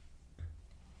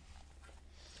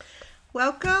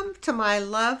Welcome to my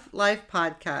Love Life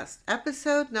podcast,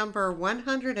 episode number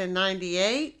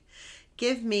 198.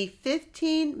 Give me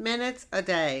 15 minutes a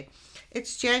day.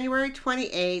 It's January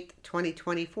 28th,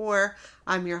 2024.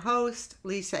 I'm your host,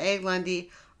 Lisa A. Lundy,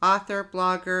 author,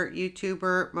 blogger,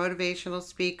 YouTuber, motivational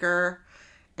speaker,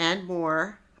 and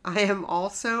more. I am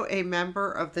also a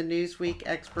member of the Newsweek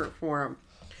Expert Forum.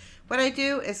 What I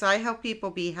do is I help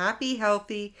people be happy,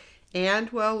 healthy, and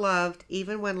well-loved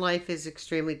even when life is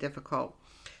extremely difficult.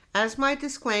 As my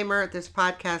disclaimer, this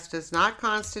podcast does not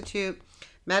constitute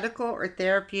medical or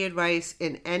therapy advice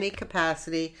in any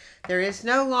capacity. There is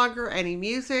no longer any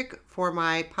music for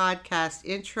my podcast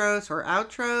intros or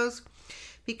outros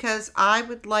because I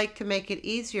would like to make it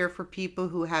easier for people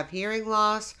who have hearing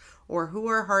loss or who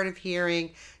are hard of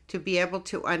hearing to be able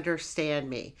to understand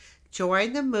me.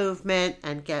 Join the movement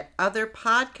and get other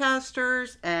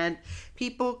podcasters and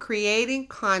people creating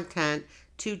content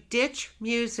to ditch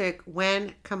music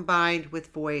when combined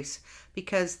with voice,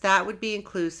 because that would be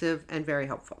inclusive and very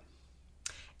helpful.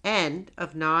 End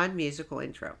of non-musical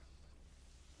intro.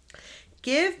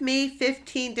 Give me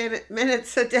 15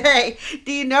 minutes a day.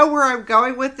 Do you know where I'm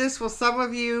going with this? Well, some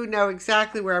of you know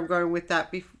exactly where I'm going with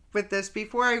that. With this,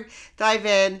 before I dive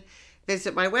in,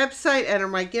 visit my website, enter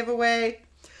my giveaway.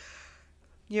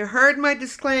 You heard my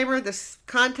disclaimer. This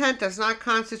content does not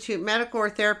constitute medical or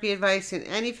therapy advice in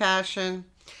any fashion.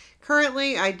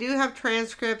 Currently, I do have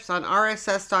transcripts on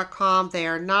RSS.com. They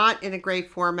are not in a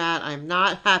great format. I'm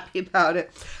not happy about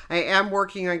it. I am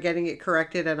working on getting it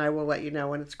corrected, and I will let you know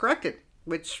when it's corrected,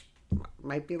 which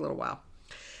might be a little while.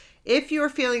 If you are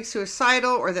feeling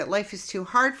suicidal or that life is too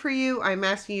hard for you, I'm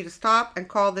asking you to stop and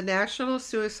call the National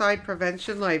Suicide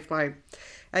Prevention Lifeline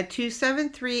at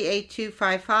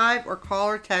 273-8255 or call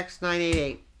or text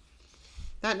 988.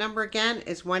 That number again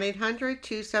is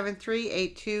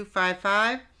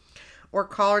 1-800-273-8255 or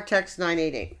call or text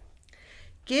 988.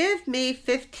 Give me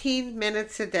 15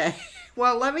 minutes a day.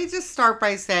 Well, let me just start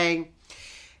by saying,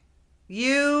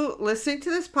 you listening to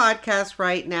this podcast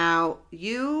right now,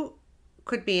 you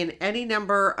could be in any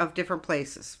number of different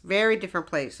places, very different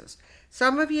places.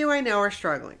 Some of you I know are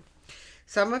struggling.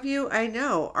 Some of you I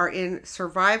know are in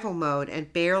survival mode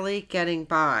and barely getting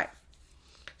by.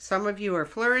 Some of you are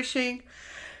flourishing.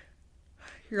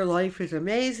 Your life is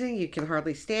amazing. You can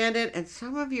hardly stand it. And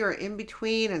some of you are in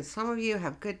between, and some of you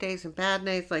have good days and bad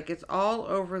days. Like, it's all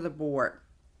over the board.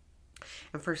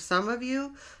 And for some of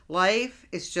you, life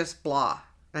is just blah.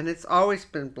 And it's always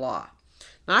been blah.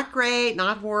 Not great,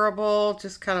 not horrible,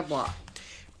 just kind of blah.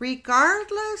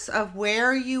 Regardless of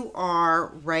where you are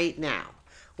right now,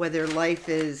 whether life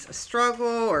is a struggle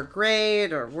or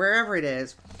great or wherever it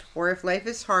is, or if life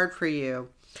is hard for you,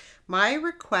 my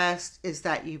request is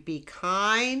that you be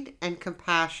kind and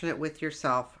compassionate with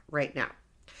yourself right now.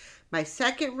 My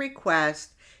second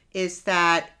request is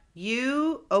that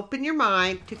you open your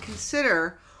mind to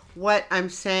consider what I'm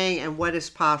saying and what is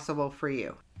possible for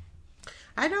you.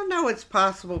 I don't know what's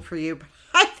possible for you, but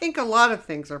I think a lot of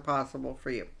things are possible for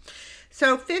you.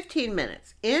 So 15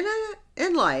 minutes. In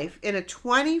life, in a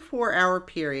 24-hour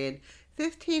period,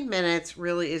 15 minutes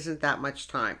really isn't that much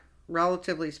time,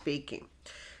 relatively speaking.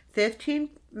 15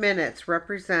 minutes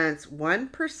represents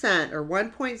 1% or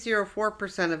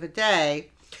 1.04% of a day,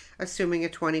 assuming a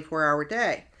 24-hour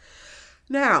day.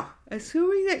 Now,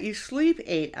 assuming that you sleep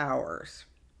 8 hours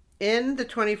in the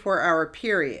 24-hour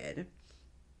period,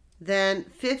 then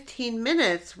 15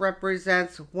 minutes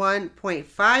represents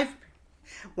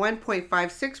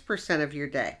 1.56% of your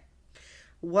day.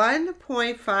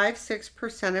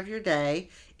 1.56% of your day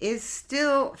is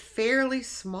still fairly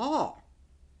small.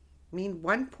 I mean,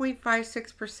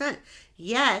 1.56%.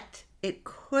 Yet, it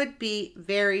could be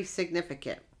very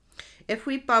significant. If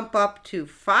we bump up to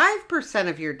 5%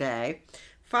 of your day,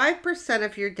 5%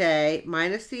 of your day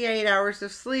minus the 8 hours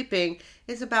of sleeping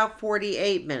is about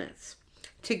 48 minutes.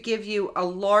 To give you a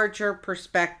larger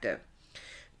perspective,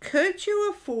 could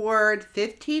you afford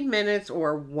 15 minutes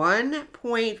or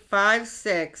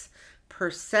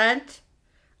 1.56%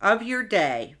 of your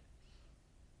day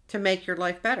to make your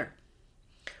life better?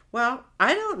 Well,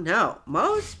 I don't know.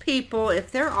 Most people,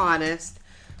 if they're honest,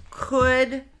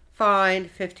 could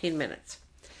find 15 minutes.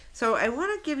 So I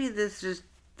want to give you the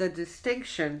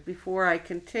distinction before I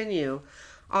continue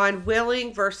on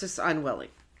willing versus unwilling.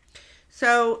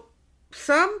 So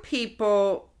some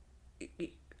people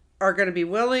are going to be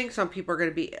willing. Some people are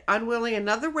going to be unwilling.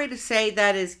 Another way to say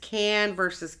that is can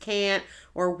versus can't,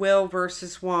 or will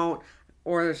versus won't,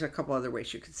 or there's a couple other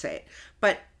ways you could say it.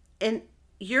 But in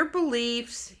your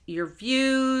beliefs, your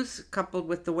views, coupled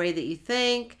with the way that you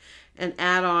think, and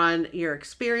add on your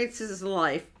experiences in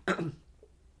life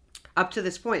up to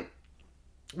this point,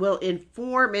 will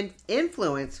inform and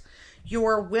influence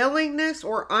your willingness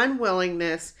or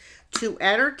unwillingness to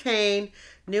entertain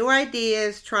new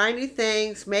ideas, try new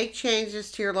things, make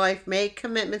changes to your life, make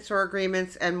commitments or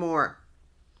agreements, and more.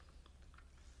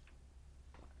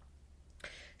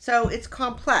 So it's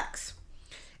complex.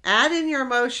 Add in your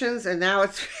emotions, and now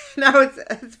it's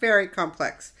very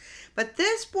complex. But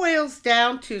this boils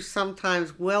down to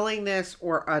sometimes willingness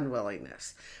or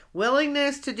unwillingness.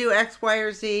 Willingness to do X, Y,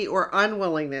 or Z, or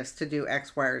unwillingness to do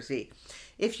X, Y, or Z.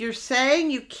 If you're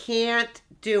saying you can't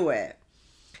do it,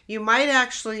 you might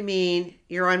actually mean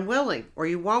you're unwilling or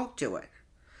you won't do it.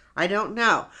 I don't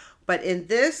know. But in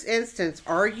this instance,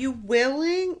 are you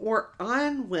willing or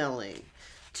unwilling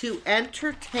to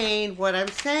entertain what I'm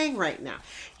saying right now?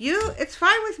 It's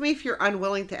fine with me if you're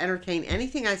unwilling to entertain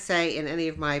anything I say in any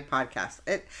of my podcasts.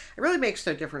 It really makes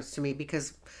no difference to me,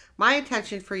 because my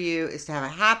intention for you is to have a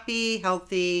happy,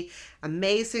 healthy,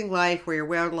 amazing life where you're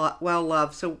well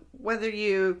loved. So whether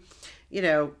you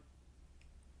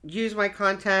use my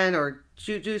content or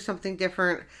do something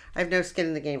different, I have no skin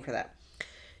in the game for that.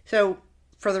 So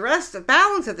for the rest of the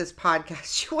balance of this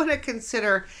podcast, you want to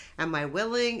consider, am I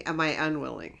willing? Am I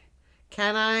unwilling?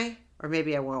 Can I? Or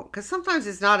maybe I won't. Because sometimes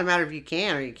it's not a matter of you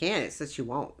can or you can't. It's that you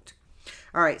won't.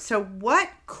 All right. So what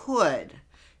could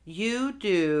you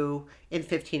do in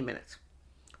 15 minutes?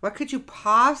 What could you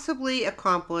possibly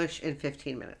accomplish in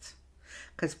 15 minutes?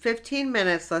 Because 15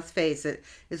 minutes, let's face it,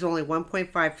 is only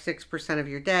 1.56% of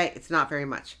your day. It's not very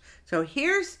much. So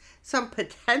here's some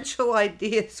potential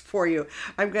ideas for you.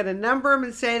 I'm going to number them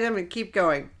and say them and keep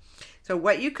going. So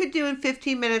what you could do in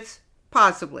 15 minutes,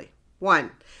 possibly.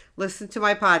 1, listen to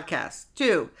my podcast.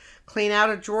 2, clean out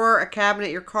a drawer, a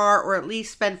cabinet, your car, or at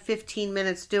least spend 15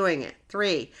 minutes doing it.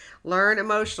 3, learn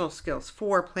emotional skills.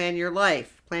 4, plan your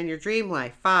life. Plan your dream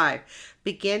life. 5,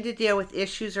 begin to deal with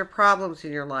issues or problems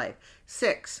in your life.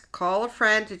 6, call a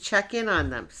friend to check in on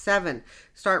them. 7,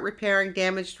 start repairing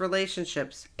damaged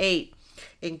relationships. 8,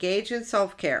 engage in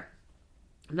self-care.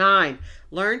 9,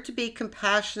 learn to be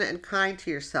compassionate and kind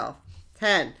to yourself.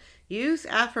 10, use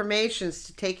affirmations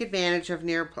to take advantage of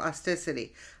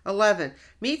neuroplasticity. 11,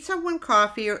 meet someone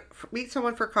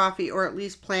for coffee, or at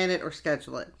least plan it or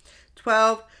schedule it.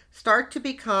 12, start to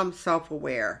become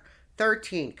self-aware.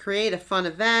 13, create a fun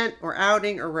event or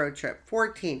outing or road trip.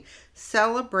 14,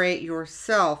 celebrate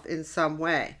yourself in some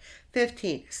way.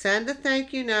 15, send a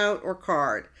thank you note or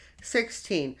card.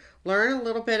 16, learn a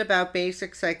little bit about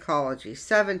basic psychology.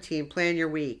 17, plan your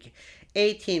week.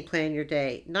 18, plan your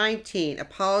day. 19,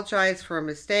 apologize for a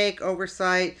mistake,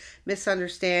 oversight,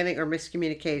 misunderstanding, or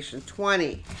miscommunication.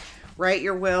 20, write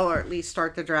your will or at least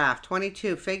start the draft.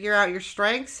 22, figure out your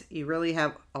strengths. You really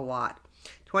have a lot.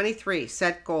 23,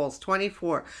 set goals.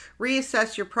 24,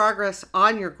 reassess your progress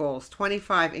on your goals.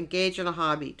 25, engage in a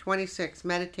hobby. 26,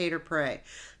 meditate or pray.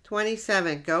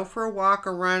 27, go for a walk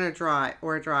or run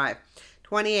or drive.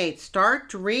 28, start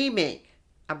dreaming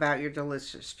about your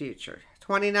delicious future.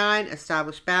 29,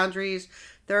 establish boundaries.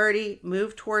 30,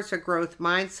 move towards a growth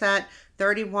mindset.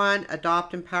 31,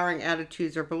 adopt empowering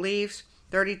attitudes or beliefs.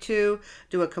 32,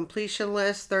 do a completion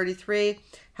list. 33,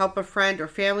 help a friend or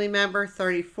family member.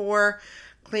 34,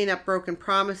 clean up broken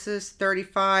promises.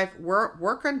 35,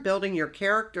 work on building your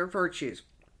character virtues,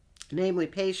 namely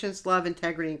patience, love,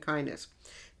 integrity, and kindness.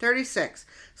 36,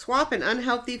 swap an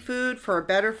unhealthy food for a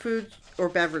better food or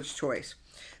beverage choice.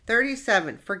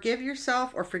 37, forgive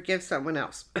yourself or forgive someone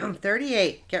else.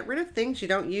 38, get rid of things you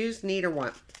don't use, need, or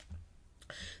want.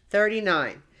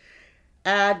 39,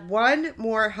 add one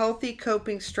more healthy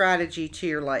coping strategy to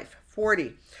your life.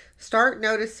 40, start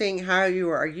noticing how you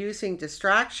are using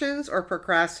distractions or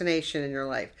procrastination in your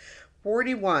life.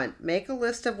 41, make a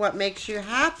list of what makes you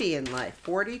happy in life.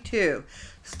 42,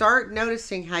 start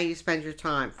noticing how you spend your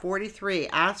time. 43,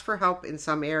 ask for help in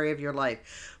some area of your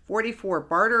life. 44,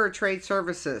 barter or trade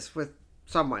services with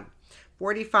someone.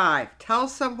 45, tell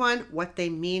someone what they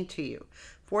mean to you.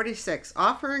 46,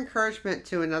 offer encouragement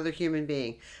to another human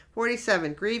being.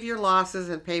 47, grieve your losses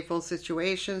and painful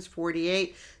situations.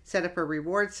 48, set up a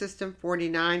reward system.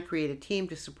 49, create a team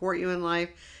to support you in life.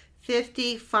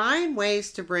 50, find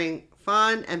ways to bring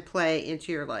fun and play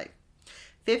into your life.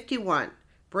 51,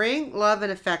 bring love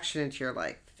and affection into your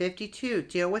life. 52,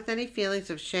 deal with any feelings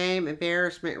of shame,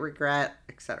 embarrassment, regret,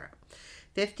 etc.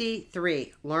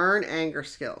 53, learn anger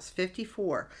skills.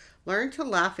 54, learn to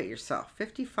laugh at yourself.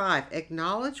 55,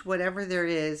 acknowledge whatever there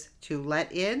is to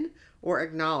let in or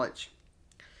acknowledge.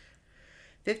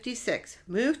 56,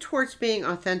 move towards being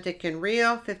authentic and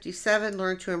real. 57,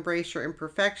 learn to embrace your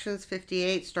imperfections.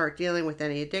 58, start dealing with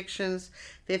any addictions.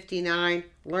 59,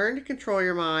 learn to control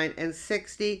your mind. And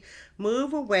 60,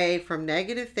 move away from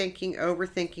negative thinking,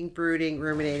 overthinking, brooding,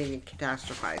 ruminating, and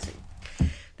catastrophizing.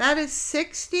 That is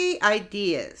 60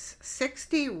 ideas,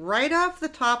 60 right off the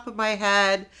top of my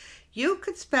head. You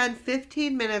could spend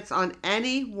 15 minutes on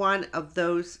any one of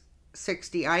those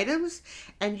 60 items,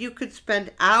 and you could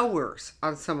spend hours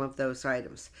on some of those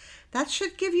items. That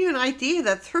should give you an idea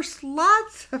that there's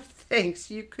lots of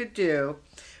things you could do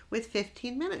with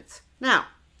 15 minutes. Now,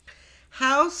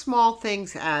 how small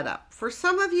things add up. For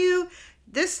some of you,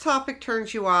 this topic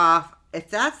turns you off. If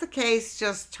that's the case,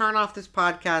 just turn off this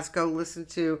podcast, go listen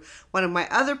to one of my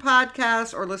other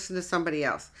podcasts or listen to somebody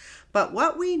else. But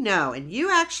what we know, and you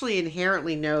actually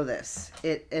inherently know this,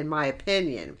 in my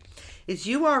opinion, is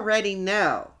you already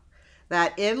know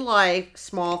that in life,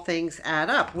 small things add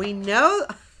up. We know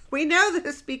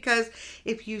this because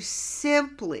if you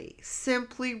simply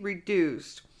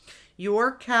reduced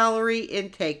your calorie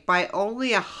intake by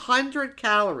only 100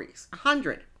 calories,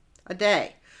 100 a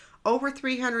day, over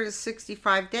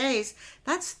 365 days,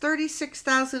 that's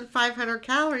 36,500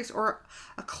 calories, or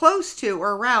close to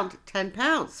or around 10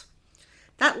 pounds.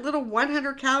 That little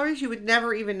 100 calories you would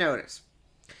never even notice.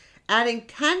 Adding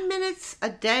 10 minutes a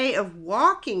day of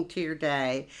walking to your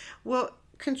day will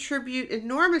contribute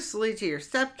enormously to your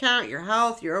step count, your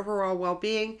health, your overall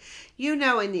well-being. You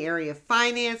know, in the area of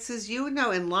finances, you know,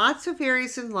 in lots of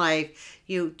areas in life,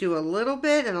 you do a little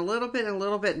bit and a little bit and a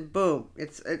little bit, and boom,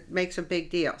 it makes a big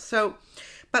deal. So,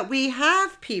 but we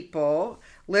have people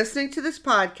listening to this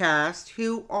podcast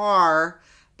who are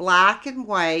black and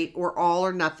white or all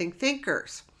or nothing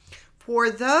thinkers. For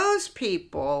those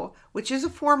people, which is a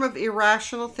form of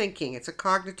irrational thinking, it's a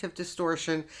cognitive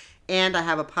distortion, and I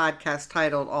have a podcast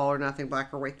titled All or Nothing,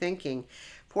 Black or White Thinking.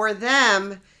 For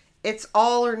them, it's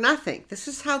all or nothing. This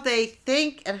is how they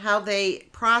think and how they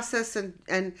process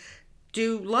and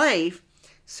do life.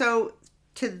 So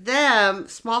to them,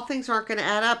 small things aren't going to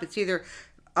add up. It's either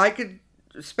I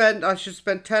should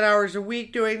spend 10 hours a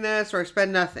week doing this, or I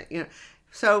spend nothing, you know.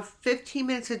 So 15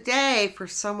 minutes a day for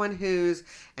someone who's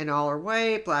an all or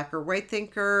white, black or white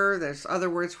thinker, there's other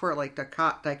words for it like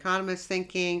dichotomous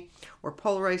thinking or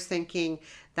polarized thinking,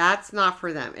 that's not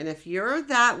for them. And if you're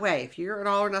that way, if you're an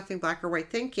all or nothing, black or white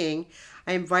thinking,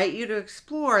 I invite you to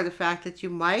explore the fact that you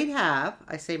might have,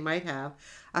 I say might have,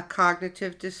 a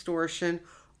cognitive distortion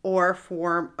or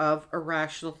form of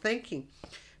irrational thinking.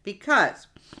 Because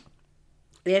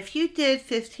if you did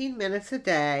 15 minutes a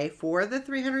day for the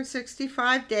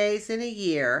 365 days in a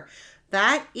year,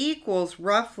 that equals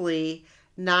roughly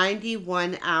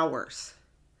 91 hours.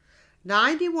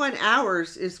 91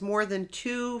 hours is more than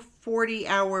 2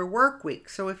 40-hour work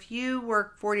weeks. So if you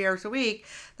work 40 hours a week,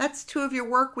 that's 2 of your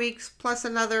work weeks plus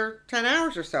another 10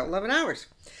 hours or so, 11 hours.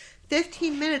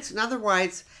 15 minutes, in other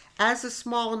words, as a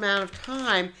small amount of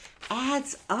time,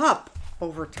 adds up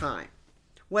over time.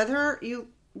 Whether you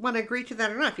want to agree to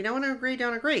that or not. If you don't want to agree,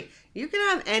 don't agree. You can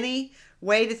have any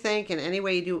way to think and any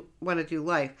way you want to do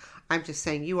life. I'm just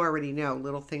saying you already know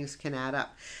little things can add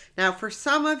up. Now, for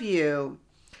some of you,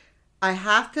 I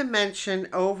have to mention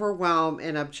overwhelm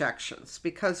and objections,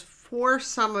 because for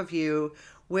some of you,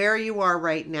 where you are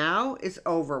right now is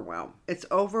overwhelm. It's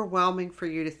overwhelming for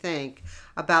you to think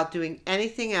about doing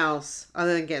anything else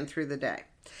other than getting through the day.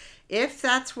 If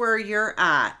that's where you're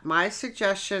at, my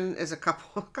suggestion is a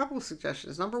couple of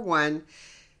suggestions. Number one,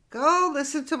 go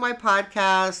listen to my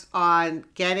podcast on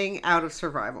getting out of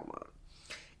survival mode.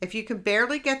 If you can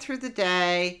barely get through the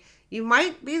day, you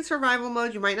might be in survival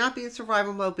mode, you might not be in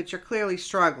survival mode, but you're clearly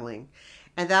struggling,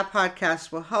 and that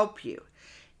podcast will help you.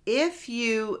 If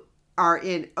you are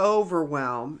in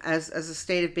overwhelm as a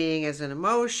state of being, as an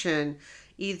emotion,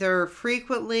 either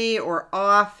frequently or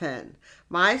often,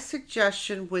 my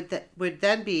suggestion would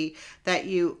then be that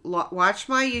you watch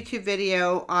my YouTube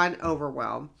video on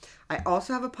overwhelm. I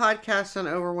also have a podcast on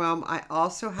overwhelm. I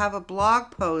also have a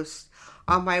blog post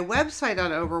on my website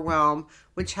on overwhelm,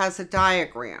 which has a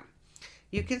diagram.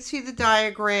 You can see the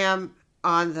diagram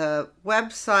on the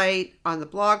website, on the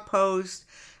blog post.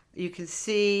 You can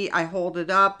see I hold it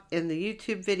up in the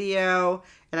YouTube video,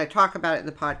 and I talk about it in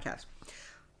the podcast.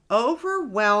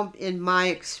 Overwhelmed, in my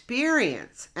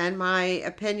experience and my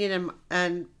opinion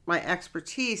and my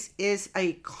expertise, is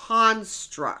a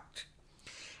construct.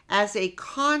 As a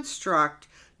construct,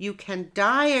 you can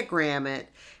diagram it,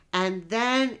 and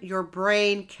then your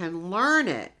brain can learn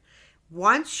it.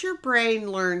 Once your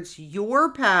brain learns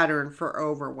your pattern for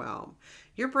overwhelm,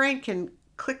 your brain can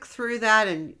click through that,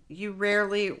 and you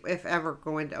rarely, if ever,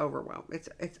 go into overwhelm.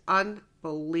 It's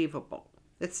unbelievable.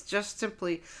 It's just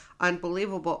simply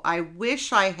unbelievable. I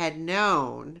wish I had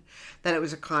known that it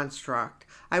was a construct.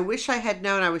 I wish I had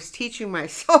known I was teaching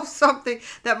myself something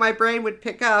that my brain would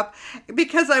pick up,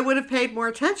 because I would have paid more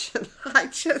attention. I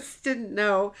just didn't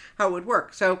know how it would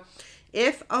work. So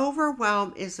if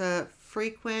overwhelm is a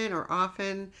frequent or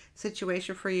often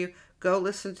situation for you, go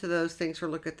listen to those things or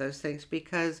look at those things,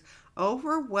 because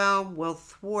overwhelm will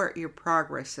thwart your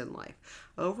progress in life.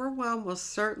 Overwhelm will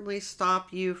certainly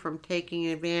stop you from taking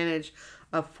advantage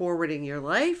of forwarding your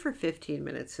life for 15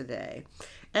 minutes a day.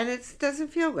 And it doesn't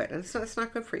feel good, and so it's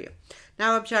not good for you.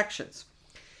 Now, objections.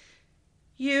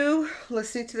 You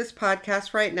listening to this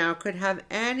podcast right now could have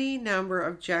any number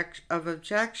of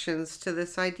objections to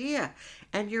this idea,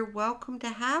 and you're welcome to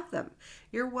have them.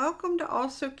 You're welcome to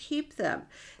also keep them.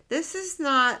 This is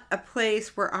not a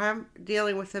place where I'm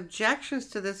dealing with objections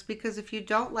to this, because if you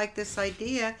don't like this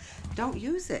idea, don't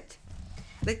use it.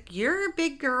 Like, you're a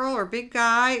big girl or big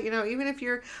guy, even if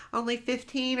you're only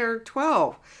 15 or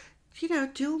 12,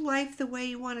 do life the way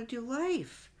you want to do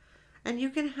life. And you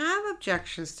can have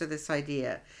objections to this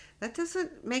idea. That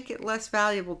doesn't make it less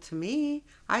valuable to me.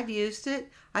 I've used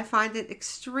it. I find it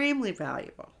extremely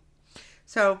valuable.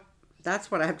 So that's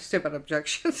what I have to say about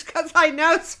objections, because I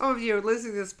know some of you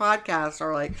listening to this podcast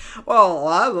are like, well,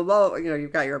 blah, blah, blah.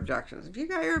 You've got your objections. If you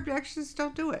got your objections,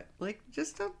 don't do it.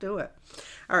 Just don't do it.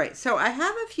 All right. So I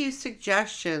have a few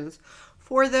suggestions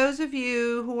for those of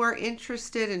you who are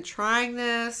interested in trying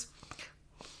this.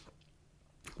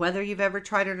 Whether you've ever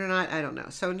tried it or not, I don't know.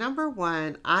 So number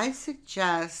one, I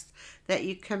suggest that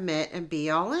you commit and be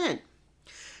all in.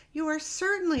 You are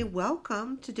certainly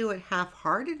welcome to do it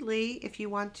half-heartedly if you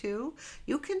want to.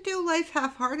 You can do life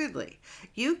half-heartedly.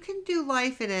 You can do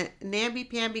life in a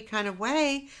namby-pamby kind of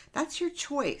way. That's your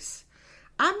choice.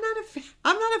 I'm not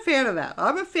a fan of that.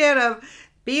 I'm a fan of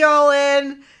be all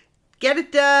in, get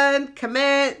it done,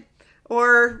 commit,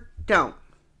 or don't.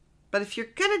 But if you're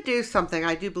going to do something,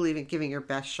 I do believe in giving your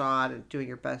best shot and doing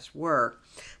your best work.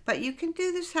 But you can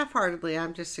do this half-heartedly.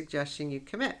 I'm just suggesting you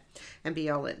commit and be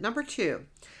all in. Number two,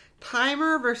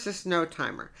 timer versus no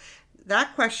timer.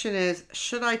 That question is,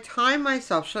 should I time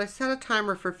myself? Should I set a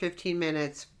timer for 15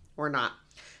 minutes or not?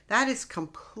 That is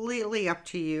completely up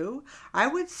to you. I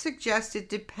would suggest it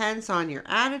depends on your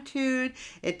attitude.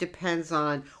 It depends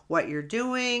on what you're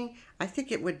doing. I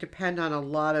think it would depend on a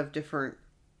lot of different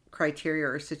criteria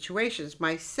or situations.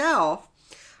 Myself,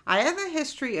 I have a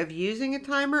history of using a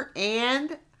timer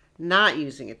and not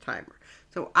using a timer.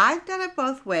 So I've done it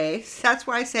both ways. That's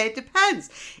why I say it depends.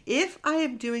 If I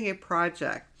am doing a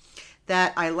project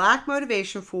that I lack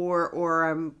motivation for, or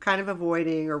I'm kind of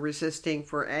avoiding or resisting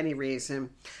for any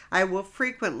reason, I will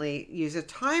frequently use a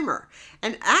timer.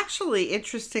 And actually,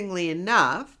 interestingly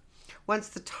enough, once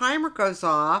the timer goes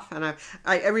off, and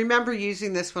I remember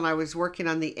using this when I was working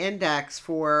on the index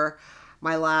for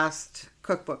my last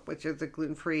cookbook, which is a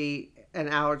gluten-free and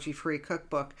allergy-free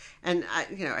cookbook. And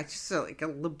I just like a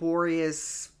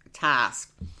laborious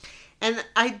task. And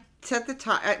I set the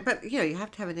time, but you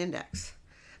have to have an index.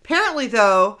 Apparently,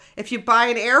 though, if you buy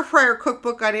an air fryer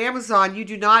cookbook on Amazon, you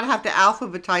do not have to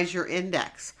alphabetize your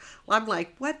index. Well, I'm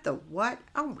like, what?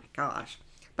 Oh my gosh.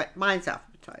 But mine's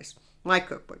alphabetized. My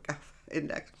cookbook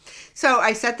index. So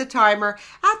I set the timer.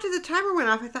 After the timer went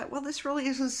off, I thought, well, this really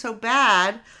isn't so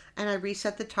bad. And I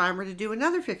reset the timer to do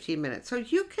another 15 minutes. So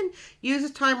you can use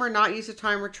a timer, not use a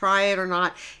timer, try it or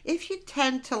not. If you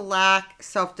tend to lack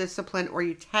self-discipline or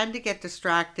you tend to get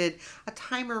distracted, a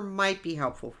timer might be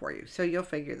helpful for you. So you'll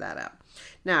figure that out.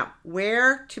 Now,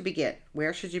 where to begin?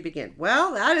 Where should you begin?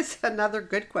 Well, that is another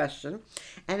good question.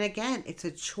 And again, it's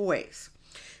a choice.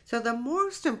 So the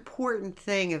most important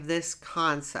thing of this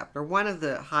concept, or one of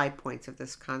the high points of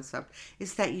this concept,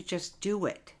 is that you just do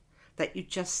it, that you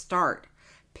just start.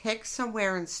 Pick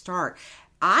somewhere and start.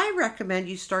 I recommend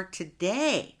you start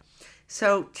today.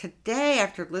 So today,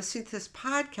 after listening to this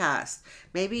podcast,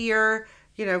 maybe you're,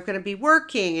 going to be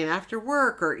working and after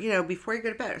work or, before you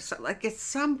go to bed. So like at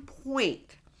some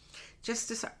point, just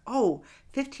to say,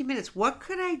 15 minutes. What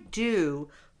could I do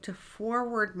to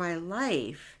forward my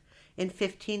life in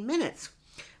 15 minutes?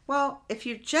 Well, if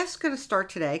you're just going to start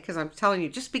today, because I'm telling you,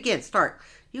 just begin, start.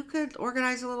 You could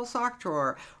organize a little sock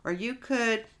drawer, or you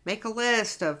could make a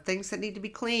list of things that need to be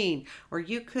cleaned, or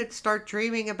you could start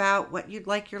dreaming about what you'd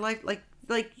like your life, like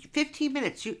 15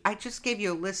 minutes. I just gave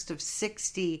you a list of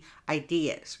 60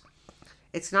 ideas.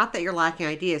 It's not that you're lacking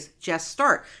ideas, just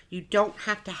start. You don't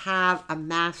have to have a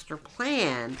master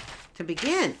plan to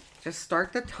begin. Just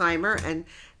start the timer and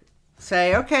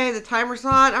say, okay, the timer's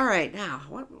on. All right, now,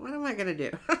 what am I going to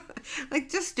do?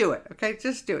 Just do it, okay?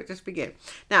 Just do it. Just begin.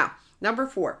 Now, number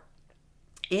 4,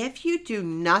 If you do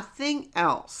nothing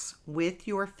else with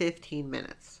your 15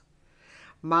 minutes,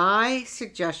 my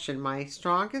suggestion, my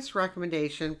strongest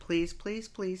recommendation, please, please,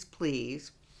 please,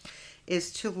 please,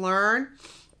 is to learn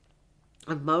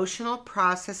emotional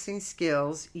processing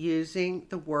skills using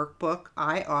the workbook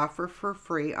I offer for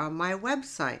free on my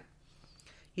website.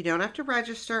 You don't have to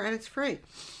register and it's free.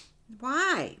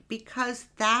 Why? Because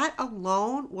that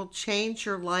alone will change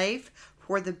your life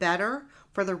for the better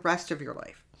for the rest of your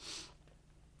life.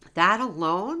 That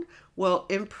alone will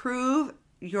improve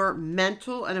your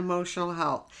mental and emotional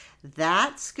health.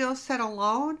 That skill set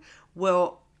alone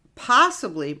will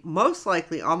possibly, most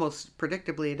likely, almost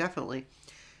predictably and definitely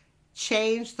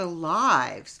change the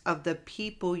lives of the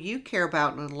people you care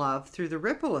about and love through the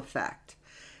ripple effect.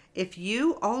 If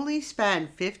you only spend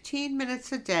 15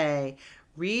 minutes a day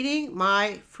reading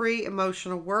my free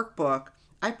emotional workbook,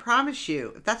 I promise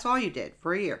you, if that's all you did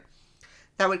for a year,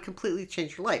 that would completely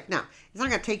change your life. Now, it's not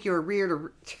going to take you a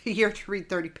year to read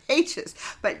 30 pages,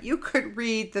 but you could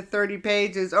read the 30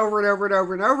 pages over and over and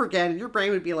over and over again, and your brain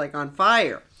would be like on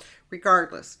fire.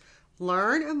 Regardless,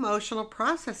 learn emotional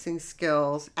processing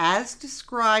skills as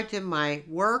described in my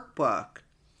workbook.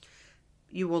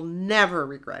 You will never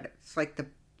regret it. It's like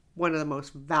one of the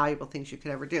most valuable things you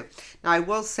could ever do. Now, I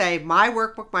will say my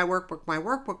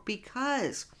workbook,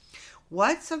 because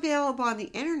what's available on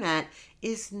the internet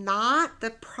is not the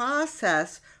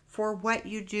process for what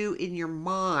you do in your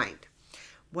mind.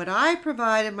 What I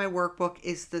provide in my workbook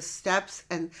is the steps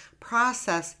and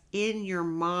process in your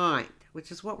mind,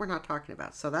 which is what we're not talking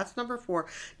about. So that's number 4.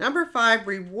 Number 5,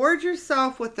 reward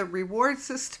yourself with the reward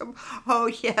system. Oh,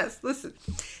 yes. Listen,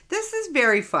 this is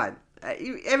very fun. I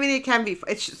mean, it can be,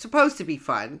 it's supposed to be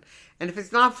fun. And if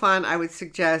it's not fun, I would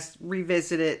suggest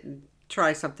revisit it and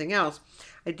try something else.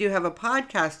 I do have a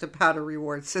podcast about a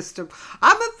reward system.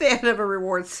 I'm a fan of a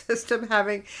reward system,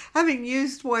 having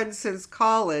used one since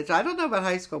college. I don't know about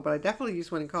high school, but I definitely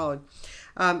used one in college.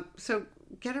 So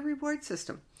get a reward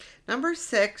system. Number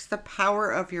 6, the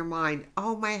power of your mind.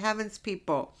 Oh, my heavens,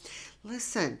 people.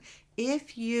 Listen,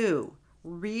 if you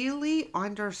really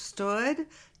understood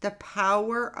the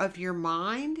power of your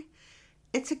mind,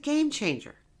 it's a game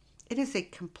changer. It is a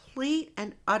complete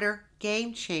and utter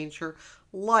game changer,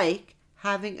 like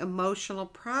having emotional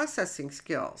processing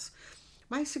skills.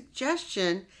 My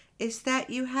suggestion is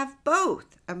that you have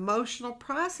both emotional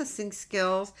processing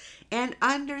skills and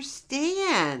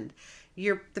understand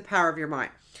the power of your mind.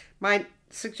 My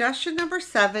suggestion number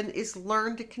 7 is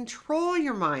learn to control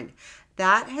your mind.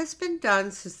 That has been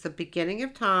done since the beginning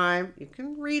of time. You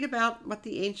can read about what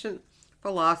the ancient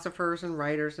philosophers and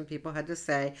writers and people had to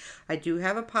say. I do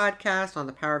have a podcast on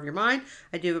the power of your mind.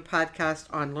 I do have a podcast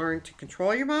on learn to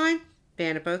control your mind.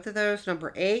 Fan of both of those.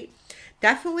 Number 8,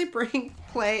 definitely bring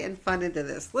play and fun into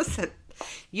this. Listen,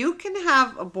 you can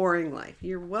have a boring life.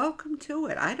 You're welcome to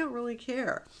it. I don't really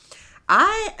care.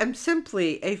 I am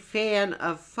simply a fan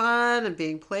of fun and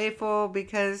being playful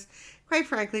because, quite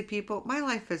frankly, people, my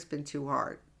life has been too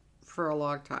hard for a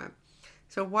long time.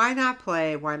 So why not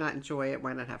play? Why not enjoy it?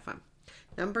 Why not have fun?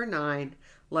 Number 9,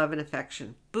 love and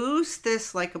affection. Boost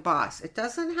this like a boss. It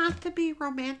doesn't have to be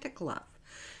romantic love.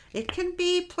 It can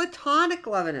be platonic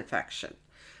love and affection.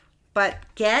 But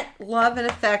get love and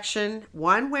affection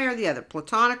one way or the other,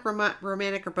 platonic,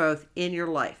 romantic, or both, in your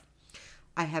life.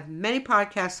 I have many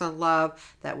podcasts on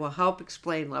love that will help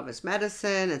explain love as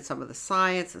medicine and some of the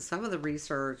science and some of the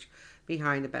research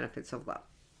behind the benefits of love.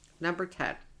 Number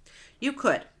 10, you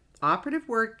could, operative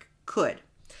word could,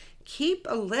 keep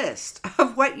a list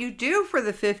of what you do for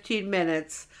the 15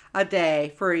 minutes a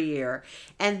day for a year,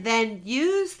 and then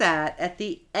use that at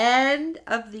the end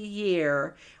of the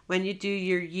year when you do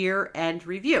your year-end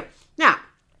review. Now,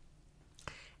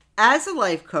 as a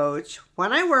life coach,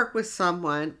 when I work with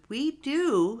someone, we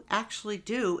actually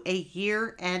do a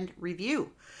year-end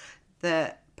review.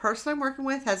 The person I'm working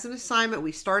with has an assignment.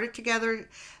 We started together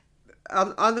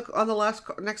on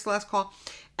the next to last call,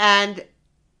 and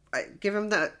I give them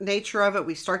the nature of it.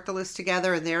 We start the list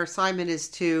together, and their assignment is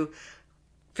to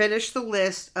finish the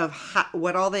list of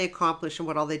what all they accomplished and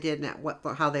what all they did and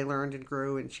how they learned and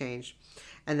grew and changed.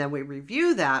 And then we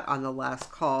review that on the last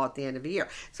call at the end of the year.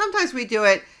 Sometimes we do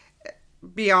it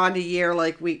beyond a year,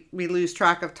 like we lose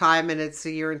track of time and it's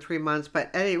a year and 3 months.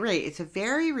 But at any rate, it's a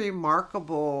very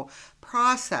remarkable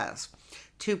process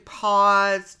to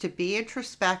pause, to be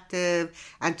introspective,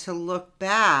 and to look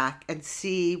back and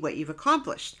see what you've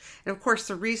accomplished. And of course,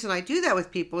 the reason I do that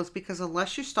with people is because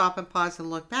unless you stop and pause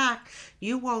and look back,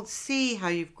 you won't see how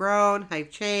you've grown, how you've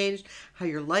changed, how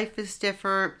your life is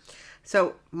different.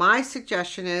 So my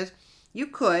suggestion is you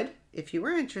could, if you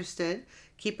were interested,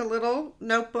 keep a little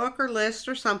notebook or list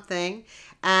or something,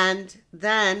 and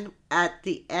then at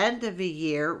the end of a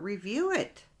year, review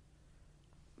it.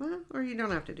 Well, or you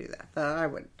don't have to do that, but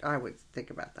I would think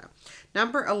about that.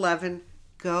 Number 11,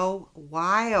 go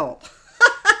wild.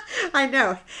 I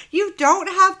know. You don't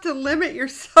have to limit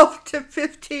yourself to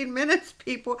 15 minutes,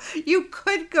 people. You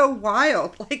could go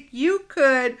wild. Like, you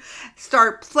could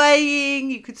start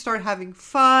playing. You could start having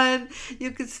fun.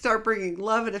 You could start bringing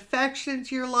love and affection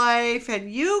into your life.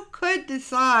 And you could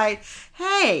decide,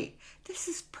 hey, this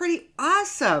is pretty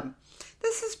awesome.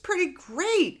 This is pretty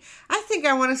great. I think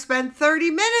I want to spend 30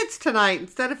 minutes tonight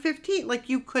instead of 15. Like,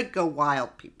 you could go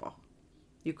wild, people.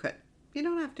 You could. You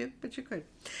don't have to, but you could.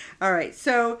 All right,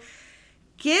 so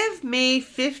give me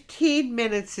 15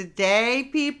 minutes a day,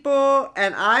 people,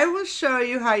 and I will show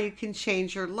you how you can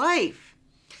change your life.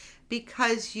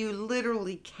 Because you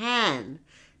literally can.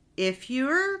 If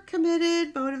you're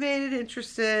committed, motivated,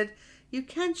 interested, you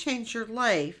can change your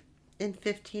life in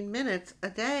 15 minutes a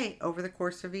day over the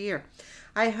course of a year.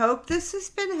 I hope this has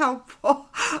been helpful.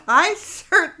 I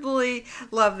certainly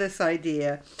love this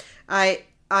idea.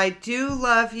 I do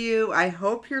love you. I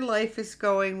hope your life is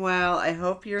going well. I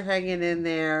hope you're hanging in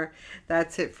there.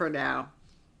 That's it for now.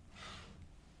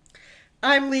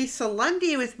 I'm Lisa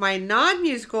Lundy with my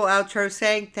non-musical outro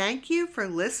saying thank you for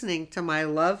listening to my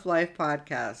Love Life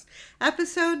podcast.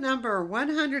 Episode number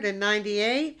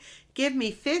 198. Give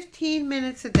me 15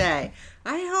 minutes a day.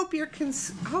 I hope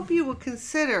you will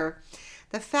consider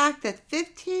the fact that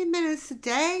 15 minutes a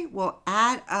day will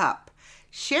add up.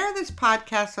 Share this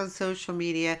podcast on social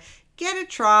media, get a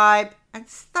tribe, and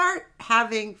start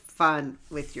having fun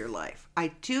with your life.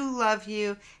 I do love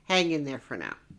you. Hang in there for now.